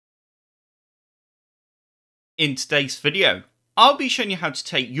In today's video, I'll be showing you how to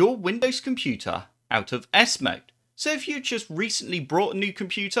take your Windows computer out of S mode. So if you've just recently bought a new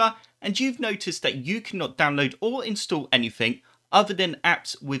computer and you've noticed that you cannot download or install anything other than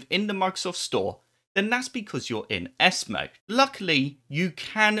apps within the Microsoft Store, then that's because you're in S mode. Luckily, you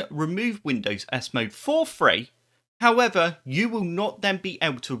can remove Windows S mode for free. However, you will not then be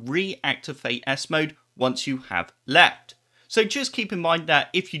able to reactivate S mode once you have left. So just keep in mind that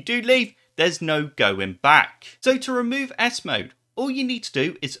if you do leave, there's no going back. So to remove S mode, all you need to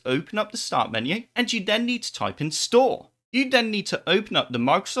do is open up the start menu and you then need to type in store. You then need to open up the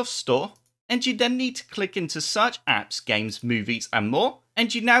Microsoft Store and you then need to click into search apps, games, movies and more.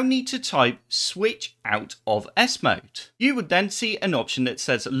 And you now need to type switch out of S mode. You would then see an option that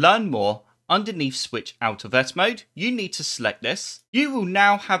says learn more underneath switch out of S mode. You need to select this. You will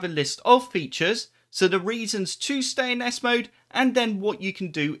now have a list of features. So the reasons to stay in S mode and then what you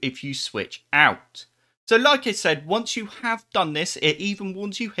can do if you switch out. So like I said, once you have done this, it even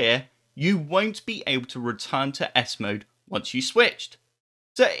warns you here, you won't be able to return to S mode once you switched.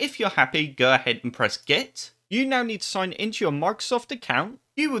 So if you're happy, go ahead and press get. You now need to sign into your Microsoft account.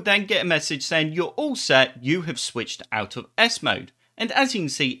 You will then get a message saying you're all set, you have switched out of S mode. And as you can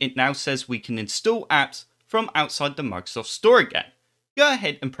see, it now says we can install apps from outside the Microsoft Store again. Go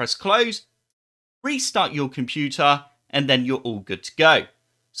ahead and press close. Restart your computer and then you're all good to go.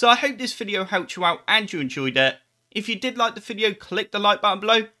 So I hope this video helped you out and you enjoyed it. If you did like the video, click the like button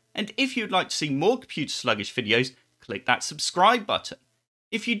below. And if you'd like to see more computer sluggish videos, click that subscribe button.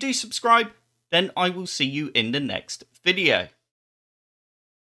 If you do subscribe, then I will see you in the next video.